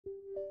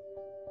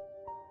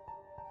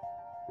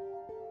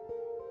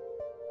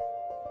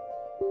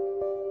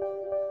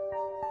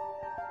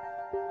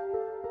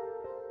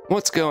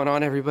What's going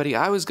on, everybody?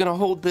 I was gonna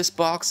hold this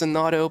box and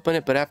not open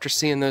it, but after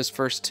seeing those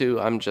first two,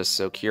 I'm just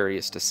so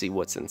curious to see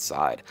what's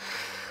inside.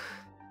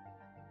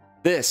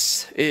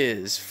 This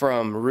is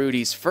from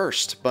Rudy's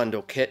first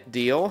bundle kit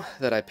deal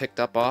that I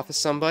picked up off of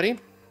somebody,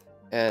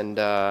 and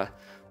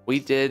we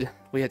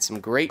had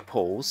some great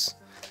pulls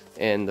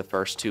in the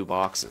first two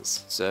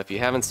boxes. So if you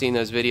haven't seen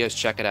those videos,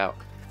 check it out.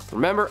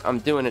 Remember, I'm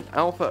doing an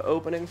alpha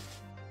opening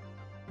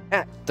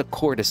at the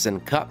Courtesan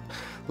Cup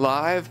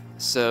live,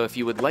 so if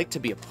you would like to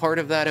be a part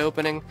of that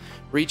opening,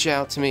 reach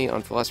out to me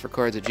on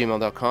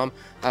philosophercards@gmail.com.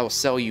 I will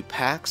sell you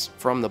packs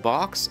from the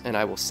box, and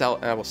I will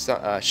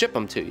ship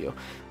them to you.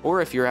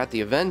 Or if you're at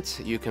the event,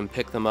 you can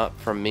pick them up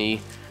from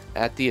me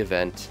at the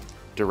event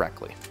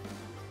directly,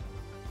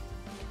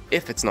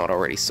 if it's not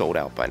already sold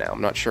out by now.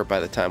 I'm not sure by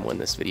the time when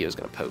this video is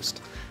going to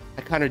post.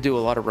 I kind of do a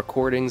lot of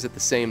recordings at the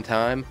same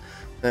time,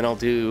 then I'll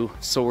do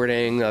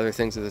sorting, other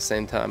things at the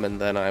same time,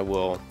 and then I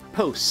will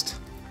post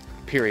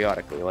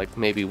periodically, like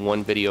maybe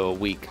one video a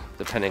week,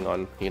 depending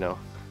on, what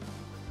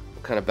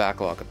kind of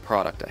backlog of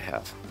product I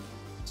have.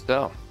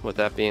 So, with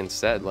that being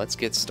said, let's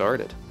get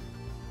started.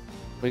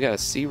 We got a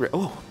C-ray.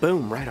 Oh,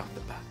 boom, right off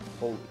the bat.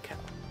 Holy cow.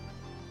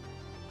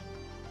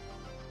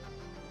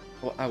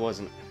 Well, I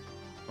wasn't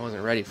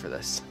ready for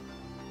this.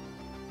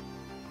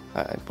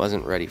 I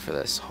wasn't ready for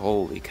this.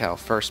 Holy cow.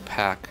 First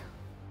pack.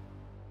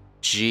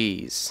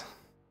 Jeez.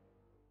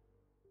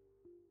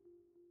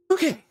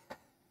 Okay.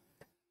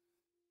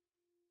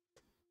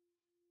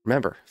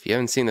 Remember, if you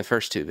haven't seen the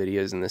first two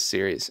videos in this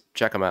series,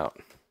 check them out.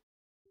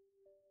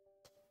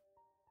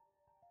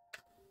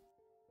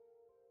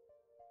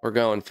 We're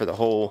going for the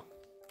whole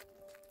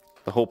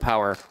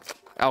power,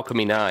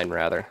 Alchemy 9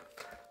 rather.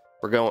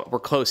 We're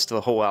close to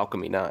the whole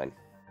Alchemy 9.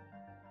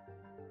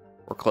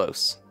 We're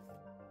close.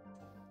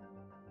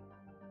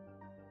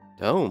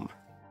 Dome.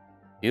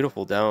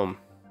 Beautiful dome.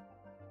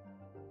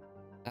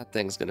 That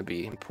thing's gonna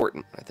be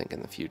important, I think,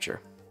 in the future.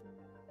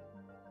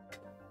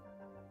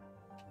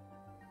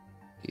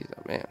 He's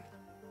a man.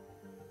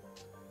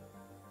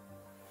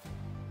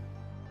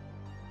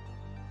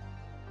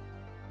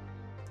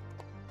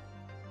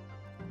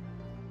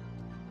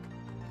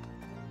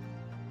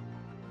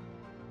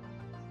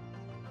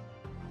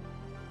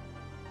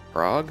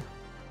 Frog?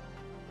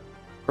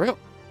 Brill.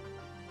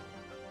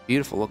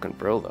 Beautiful looking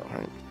brill though, right?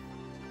 Am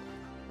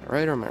I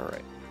right or am I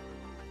right?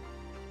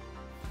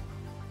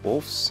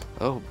 Wolves?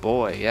 Oh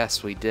boy,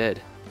 yes we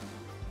did.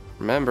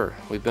 Remember,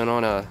 we've been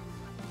on a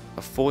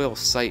foil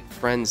site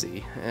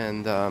frenzy,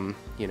 and a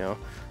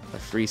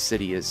free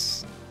city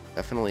is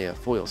definitely a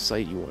foil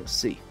site you want to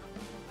see.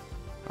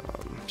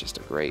 Just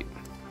a great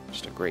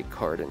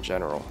card in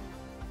general.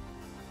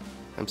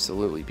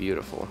 Absolutely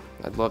beautiful.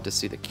 I'd love to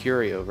see the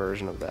curio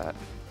version of that.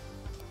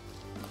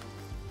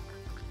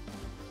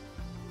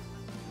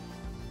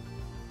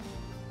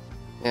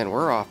 And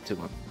we're off to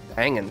a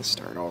banging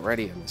start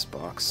already in this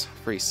box.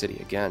 Free city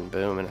again,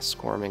 boom, and a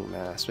squirming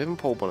mass. We haven't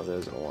pulled one of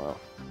those in a while.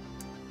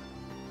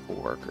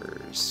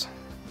 Workers.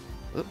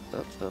 Up.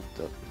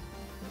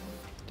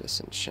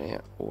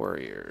 Disenchant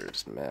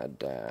warriors. Mad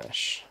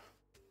dash.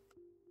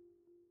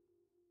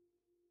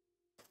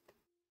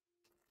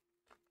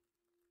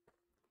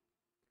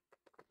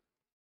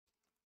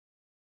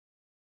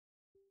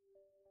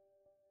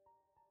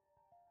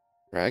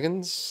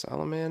 Dragons,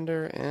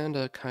 salamander, and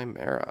a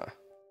chimera.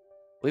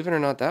 Believe it or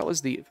not, that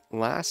was the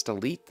last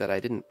elite that I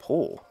didn't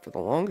pull for the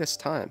longest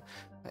time.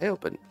 I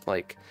opened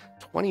like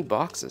 20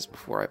 boxes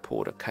before I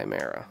pulled a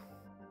chimera.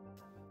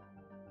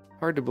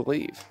 Hard to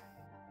believe.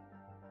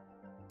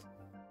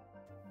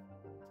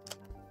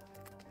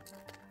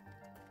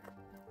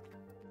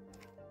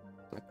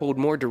 I pulled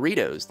more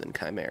Doritos than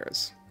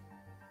chimeras.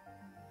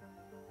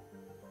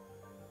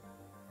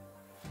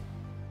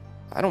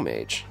 Battle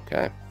Mage,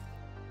 okay.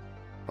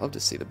 Love to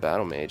see the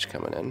Battle Mage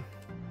coming in.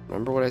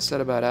 Remember what I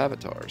said about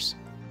avatars.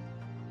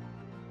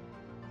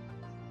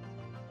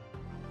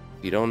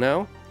 If you don't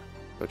know,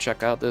 go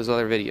check out those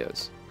other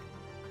videos.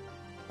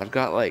 I've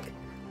got like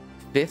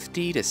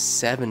 50 to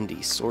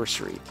 70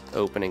 sorcery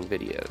opening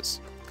videos.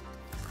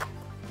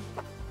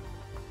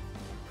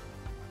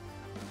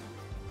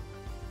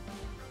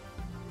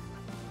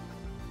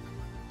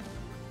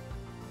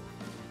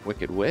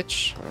 Wicked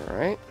Witch,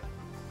 alright.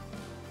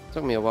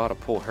 Took me a while to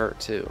pull her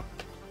too.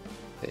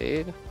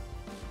 Fade,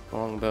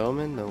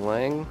 Longbowman, the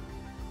Lang.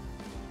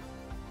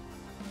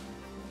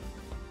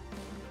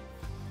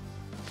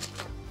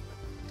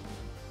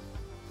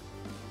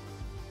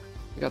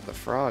 We got the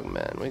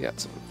Frogman, we got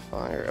some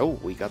fire. Oh,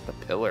 we got the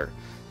Pillar.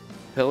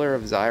 Pillar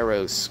of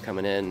Zyros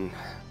coming in.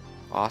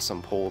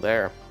 Awesome pull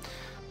there.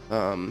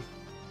 I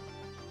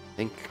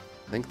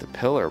think the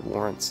Pillar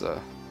warrants a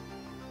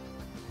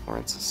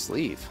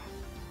sleeve.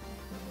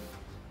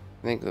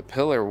 I think the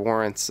Pillar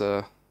warrants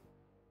a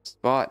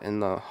spot in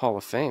the Hall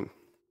of Fame.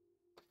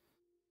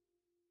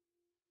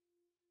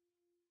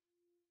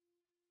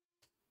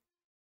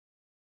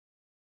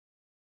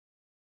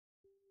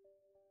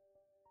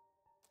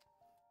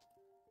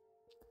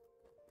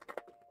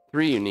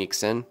 Three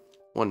uniques in,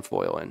 one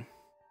foil in.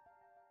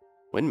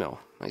 Windmill,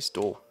 nice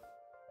duel.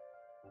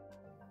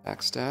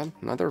 Backstab.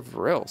 Another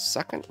Vril.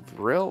 Second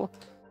Vril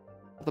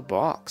of the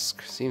box.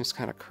 Seems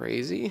kind of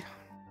crazy,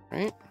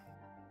 right?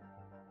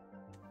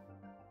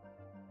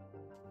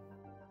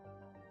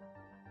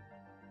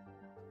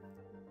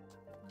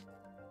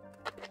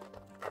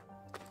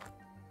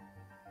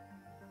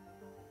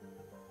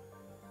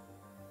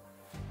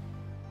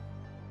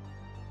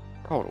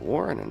 Cold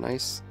War and a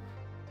nice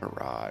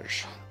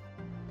Mirage.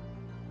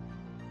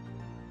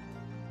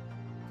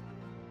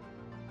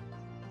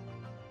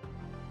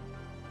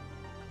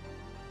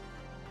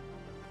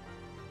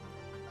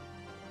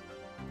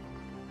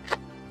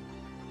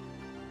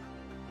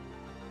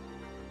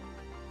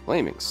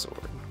 Flaming Sword.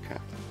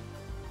 Okay.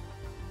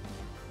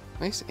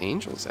 Nice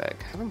Angel's Egg.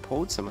 Haven't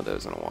pulled some of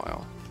those in a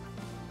while.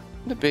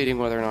 I'm debating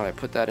whether or not I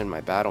put that in my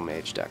Battle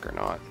Mage deck or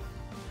not.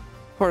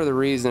 Part of the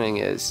reasoning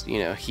is, you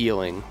know,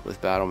 healing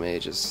with Battle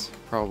Mage is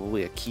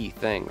probably a key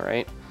thing,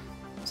 right?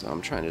 So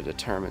I'm trying to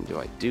determine, do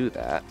I do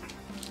that?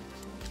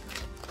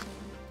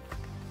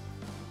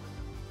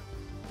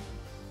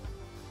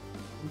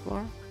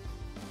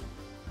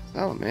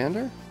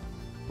 Salamander?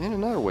 And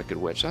another Wicked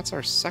Witch. That's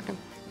our second.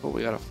 Oh,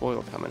 we got a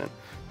foil coming in.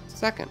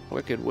 Second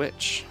Wicked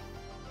Witch.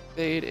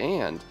 Fade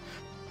and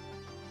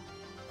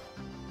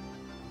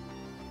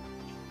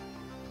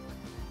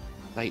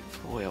light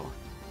foil.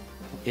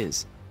 It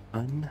is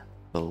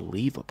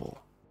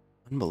unbelievable.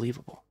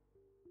 Unbelievable.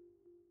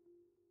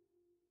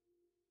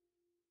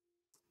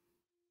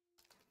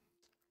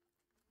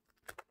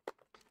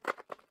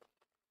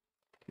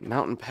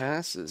 Mountain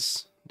Pass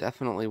is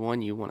definitely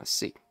one you want to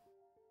see.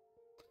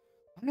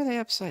 Why are they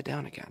upside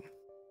down again?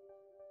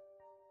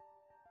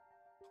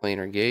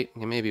 Planar Gate.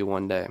 Yeah, maybe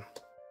one day.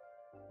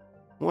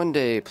 One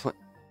day. Did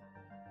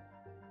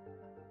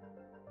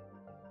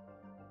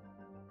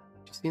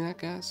you see that,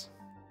 guys?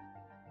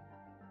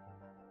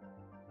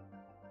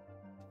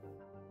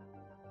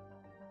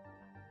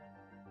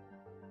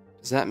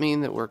 Does that mean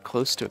that we're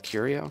close to a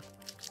curio?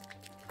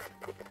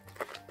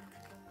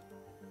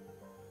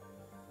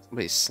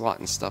 Somebody's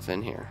slotting stuff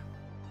in here.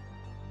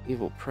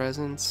 Evil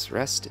Presence.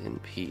 Rest in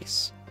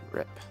peace.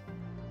 Rip.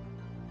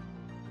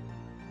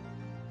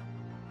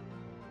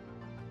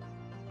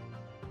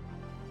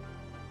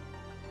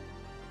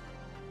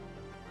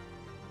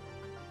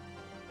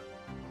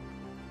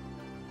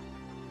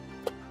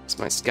 It's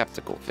my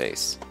skeptical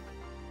face.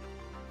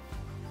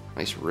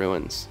 Nice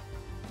ruins.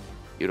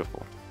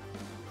 Beautiful.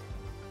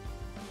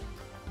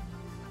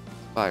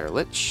 Fire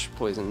Lich,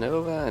 Poison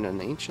Nova, and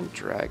an Ancient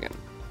Dragon.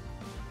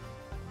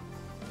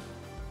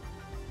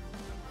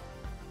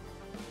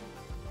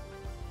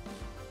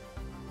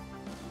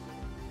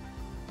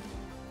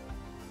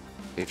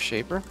 Wave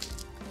Shaper.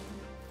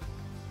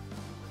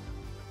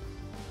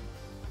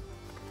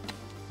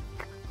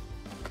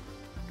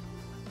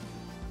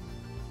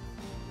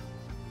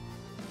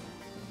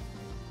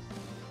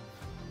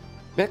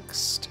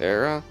 Mix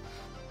Terra.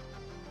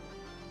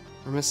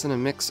 We're missing a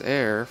Mix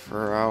Air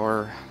for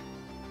our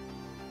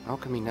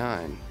Alchemy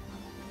 9.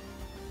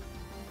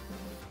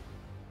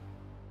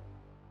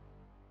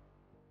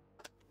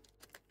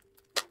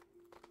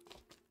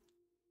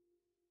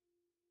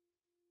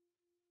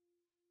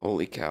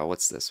 Holy cow,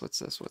 what's this? What's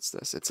this? What's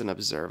this? It's an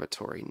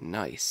observatory.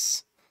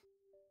 Nice.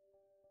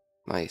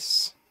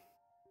 Nice.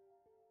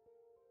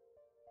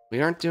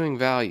 We aren't doing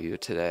value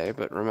today,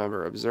 but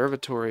remember,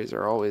 observatories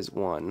are always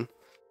one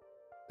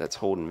that's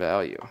holding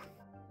value.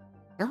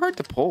 They're hard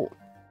to pull.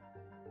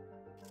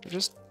 They're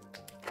just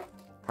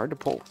hard to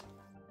pull.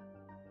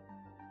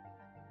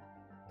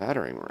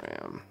 Battering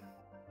ram.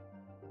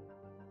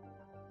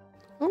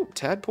 Oh,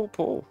 Tadpole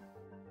Pull.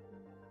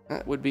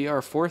 That would be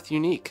our fourth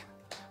unique.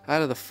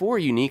 Out of the 4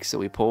 uniques that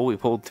we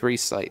pulled 3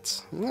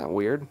 sites. Isn't that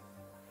weird?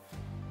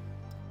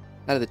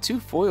 Out of the 2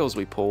 foils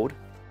we pulled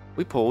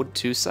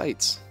 2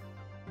 sites.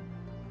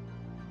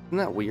 Isn't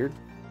that weird?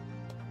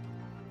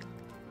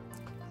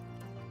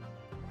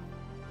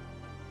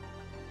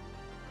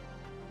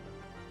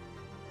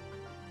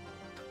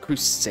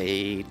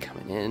 Crusade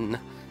coming in.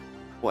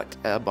 What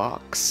a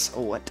box.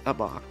 What a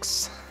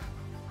box.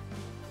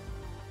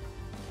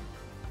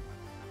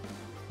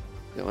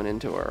 Going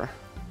into our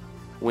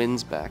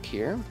wins back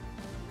here.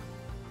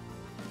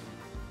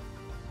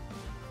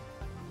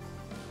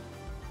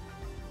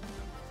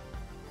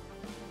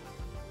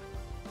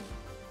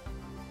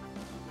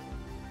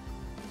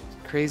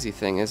 The crazy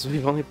thing is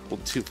we've only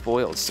pulled 2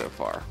 foils so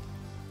far.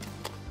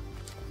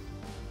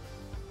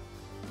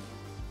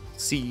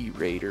 Sea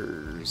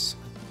Raiders.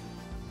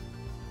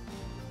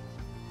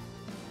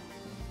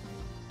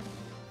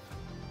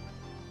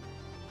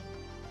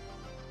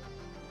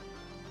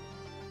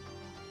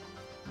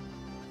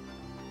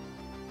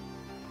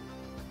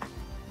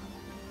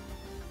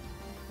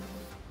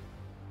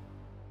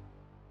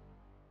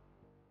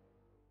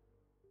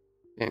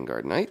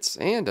 Vanguard Knights,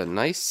 and a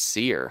nice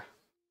Seer.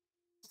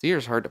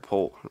 Seer's hard to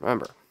pull,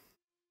 remember.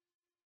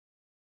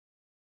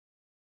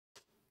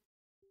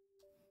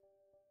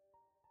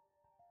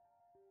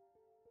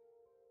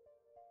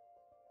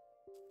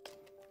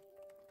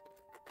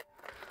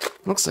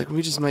 Looks like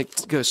we just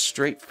might go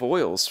straight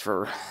foils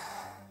for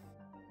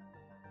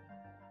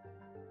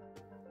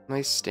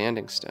Nice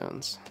standing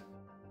stones.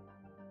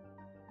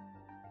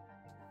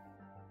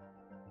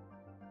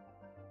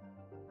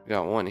 We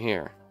got one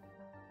here.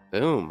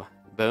 Boom.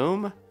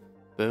 Boom.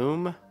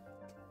 Boom.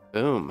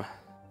 Boom.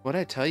 What'd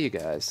I tell you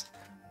guys?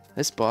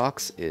 This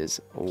box is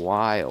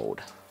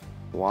wild.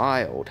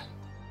 Wild.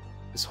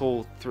 This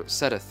whole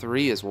set of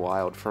 3 is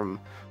wild from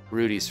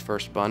Rudy's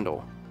first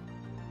bundle.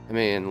 I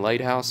mean,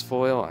 Lighthouse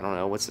foil, I don't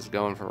know, what's this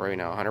going for right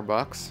now? 100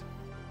 bucks?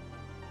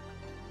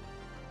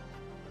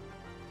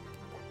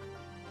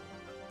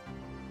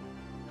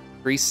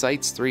 Three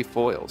sights, 3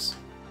 foils.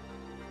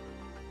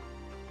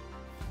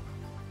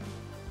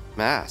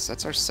 Mass.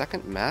 That's our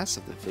second mass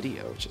of the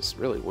video, which is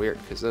really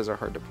weird because those are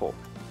hard to pull.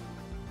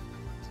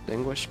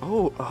 Distinguish.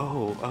 Oh.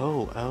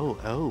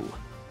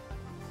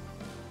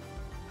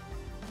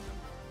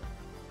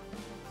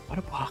 What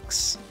a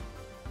box.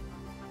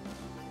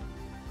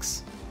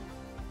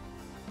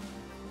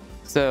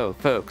 So,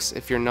 folks,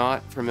 if you're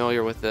not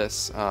familiar with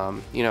this,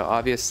 you know,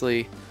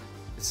 obviously,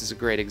 this is a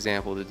great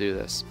example to do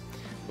this.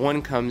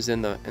 One comes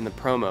in the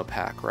promo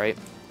pack, right?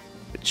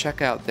 But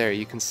check out there,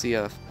 you can see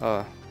a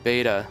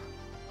beta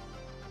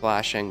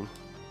flashing,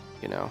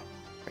 you know,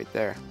 right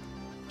there.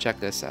 Check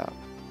this out.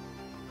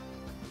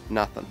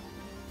 Nothing.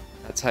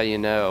 That's how you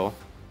know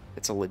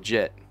it's a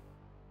legit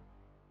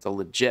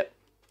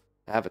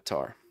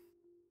avatar.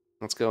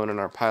 Let's go in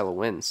our pile of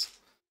wins.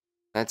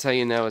 That's how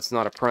you know it's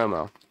not a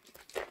promo.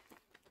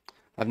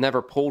 I've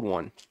never pulled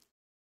one.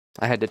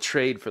 I had to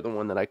trade for the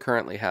one that I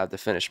currently have to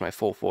finish my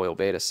full foil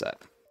beta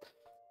set.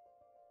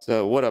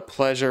 So what a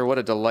pleasure, what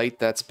a delight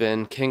that's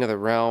been. King of the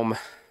Realm.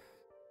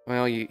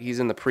 Well, he's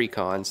in the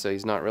pre-con, so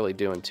he's not really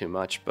doing too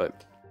much,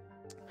 but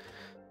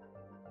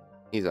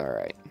he's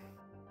alright.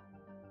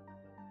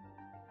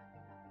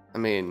 I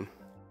mean,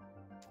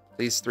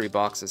 these 3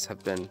 boxes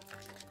have been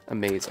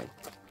amazing.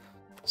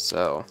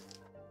 So,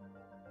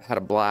 had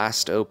a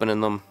blast opening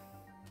them.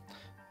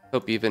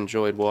 Hope you've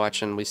enjoyed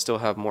watching. We still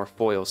have more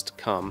foils to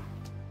come.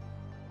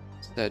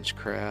 Sedge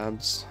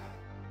crabs.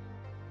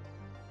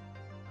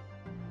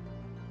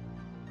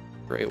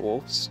 Gray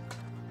wolves.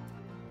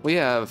 We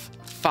have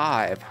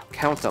 5,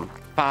 count them,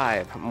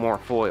 5 more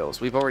foils.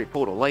 We've already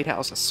pulled a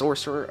lighthouse, a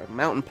sorcerer, a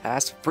mountain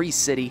pass, free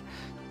city,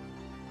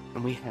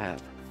 and we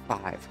have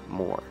 5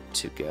 more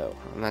to go.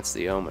 And that's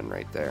the omen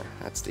right there.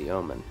 That's the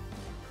omen.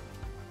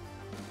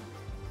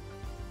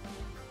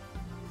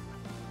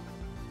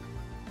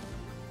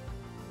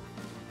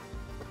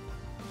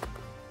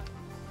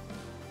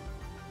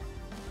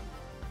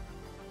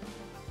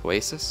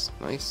 Oasis,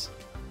 nice.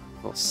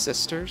 Little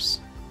sisters.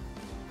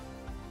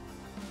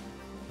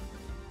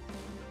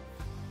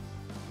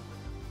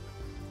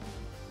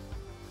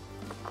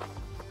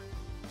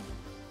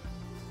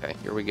 Okay,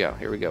 here we go.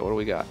 Here we go. What do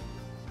we got?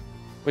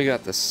 We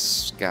got the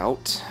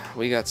scout.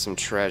 We got some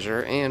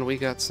treasure, and we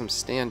got some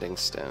standing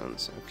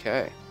stones.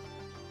 Okay.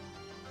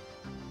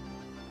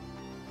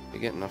 We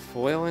getting a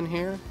foil in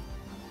here?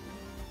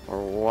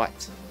 Or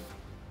what?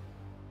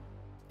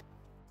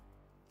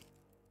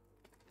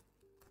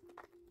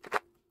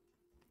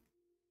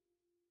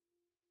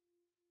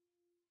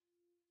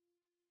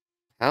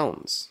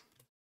 Hounds.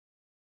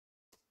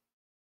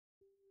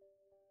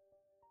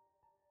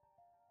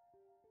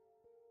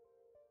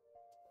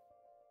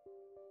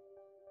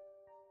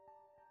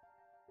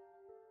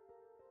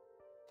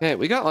 Okay,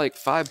 we got like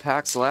 5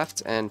 packs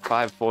left and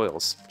 5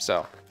 foils,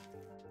 so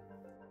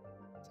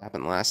it's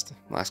happened last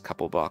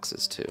couple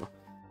boxes too.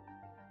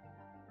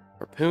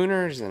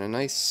 Harpooners and a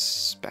nice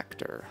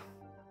specter.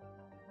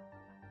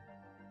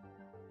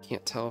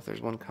 Can't tell if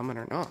there's one coming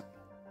or not.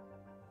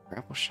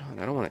 Grapple shot.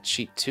 I don't want to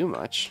cheat too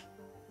much.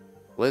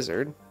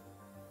 Blizzard.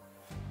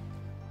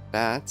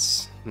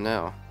 Bats.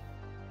 No.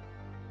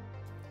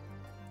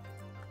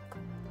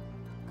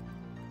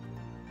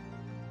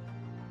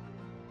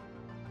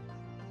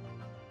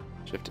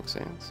 Shifting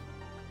Sands.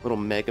 Little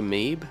Mega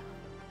Meeb.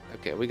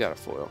 Okay, we got a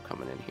foil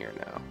coming in here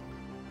now.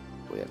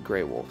 We have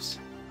Grey Wolves.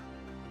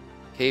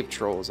 Cave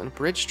Trolls and a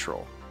Bridge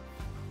Troll.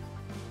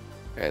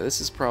 Okay, this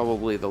is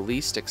probably the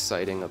least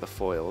exciting of the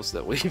foils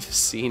that we've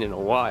seen in a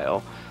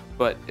while,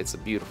 but it's a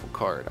beautiful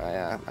card.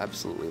 I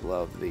absolutely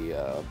love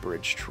the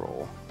Bridge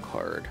Troll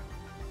card.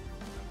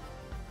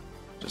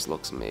 Just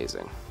looks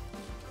amazing.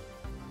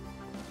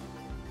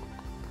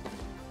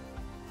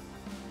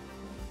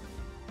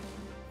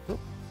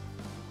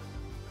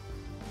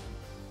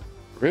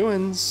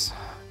 Ruins.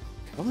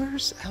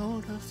 Colors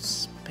out of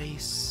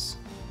space.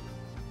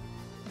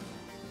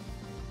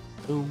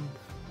 Boom.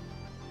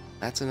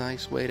 That's a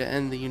nice way to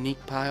end the unique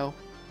pile.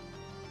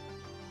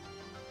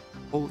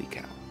 Holy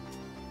cow.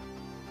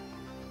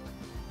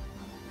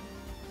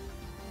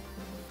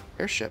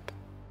 Airship.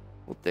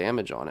 A little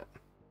damage on it.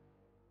 I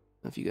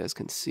don't know if you guys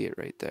can see it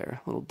right there.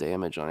 A little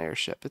damage on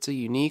airship. It's a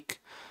unique,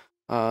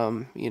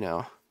 you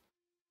know,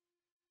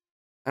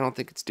 I don't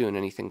think it's doing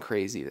anything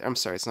crazy. I'm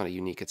sorry, it's not a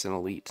unique, it's an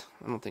elite.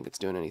 I don't think it's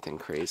doing anything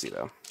crazy,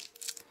 though.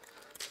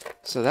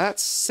 So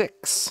that's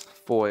 6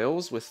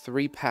 foils with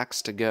 3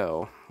 packs to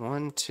go.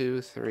 1,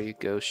 2, 3,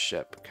 ghost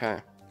ship.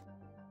 Okay.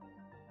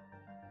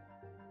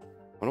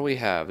 What do we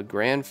have? The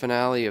grand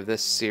finale of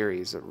this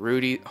series.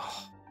 Rudy.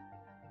 Oh,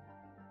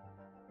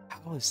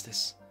 how is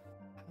this?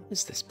 How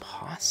is this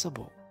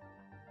possible?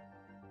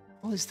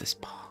 How is this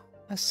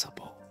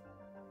possible?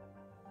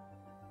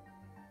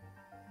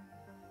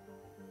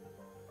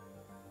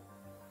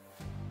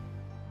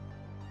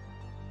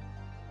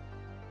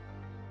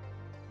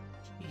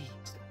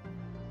 Jeez.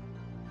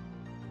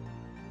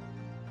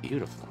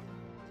 Beautiful.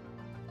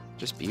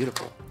 Just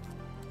beautiful.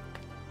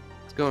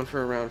 It's going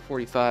for around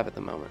 45 at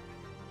the moment.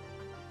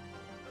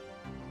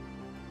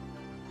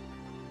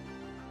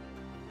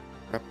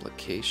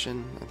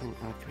 Replication.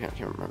 I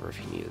can't remember if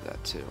he needed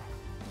that too.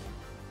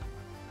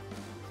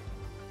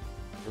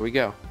 Here we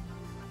go.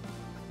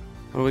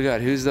 What do we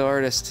got? Who's the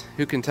artist?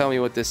 Who can tell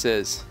me what this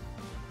is?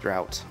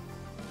 Drought.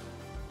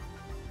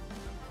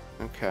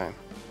 Okay.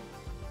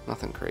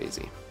 Nothing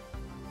crazy.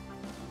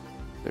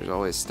 There's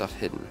always stuff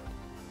hidden.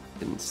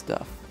 Hidden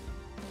stuff.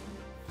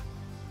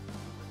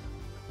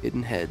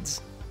 Hidden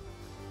heads.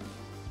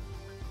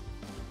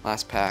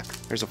 Last pack.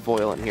 There's a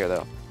foil in here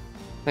though.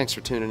 Thanks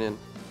for tuning in.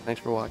 Thanks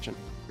for watching.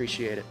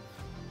 Appreciate it.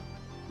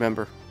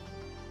 Remember,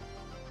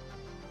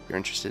 if you're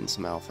interested in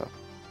some alpha,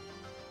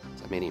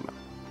 send me an email.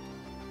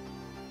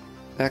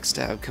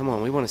 Backstab, come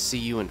on, we want to see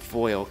you in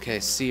foil. Okay,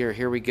 Seer,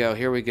 here we go,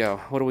 here we go.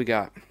 What do we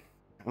got?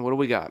 What do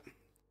we got?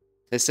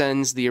 This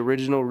ends the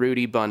original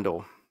Rudy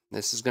bundle.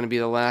 This is going to be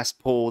the last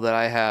pull that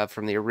I have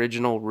from the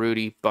original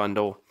Rudy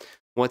bundle.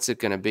 What's it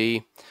going to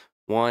be?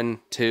 1,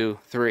 2,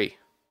 3.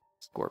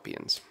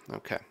 Scorpions.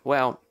 Okay,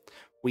 well,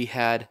 we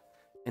had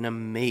an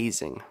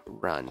amazing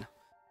run.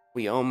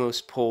 We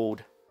almost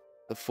pulled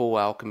the full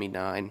Alchemy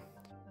 9.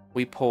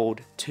 We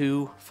pulled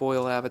 2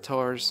 foil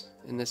avatars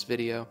in this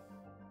video.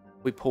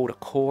 We pulled a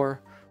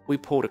core. We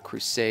pulled a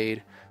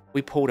crusade.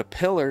 We pulled a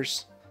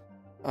pillars.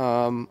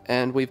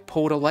 And we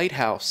pulled a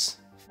lighthouse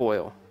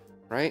foil,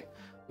 right?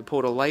 We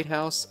pulled a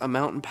lighthouse, a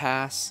mountain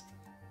pass,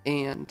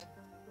 and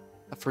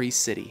a free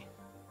city.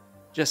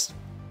 Just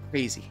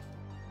crazy,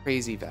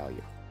 crazy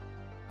value.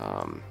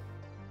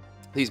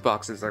 These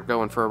boxes are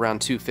going for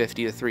around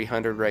 250 to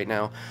 300 right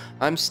now.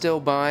 I'm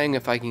still buying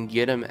if I can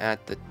get them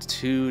at the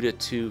 2 to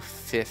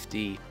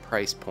 250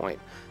 price point.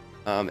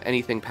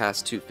 Anything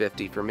past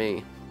 250 for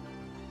me,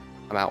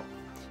 I'm out.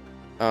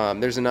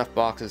 There's enough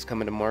boxes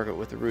coming to market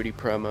with the Rudy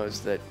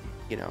promos that,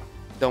 you know,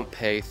 don't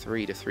pay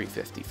 3 to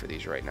 350 for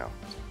these right now.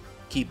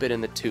 Keep it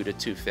in the 2 to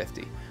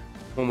 250.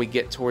 When we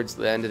get towards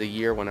the end of the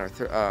year, when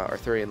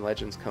Arthurian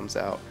Legends comes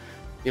out,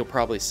 you'll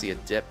probably see a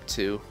dip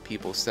too.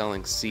 People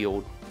selling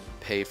sealed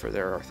pay for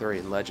their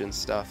Arthurian Legends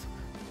stuff.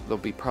 There'll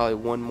be probably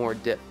one more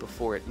dip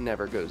before it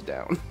never goes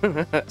down.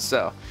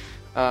 So,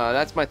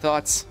 that's my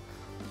thoughts.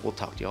 We'll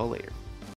talk to y'all later.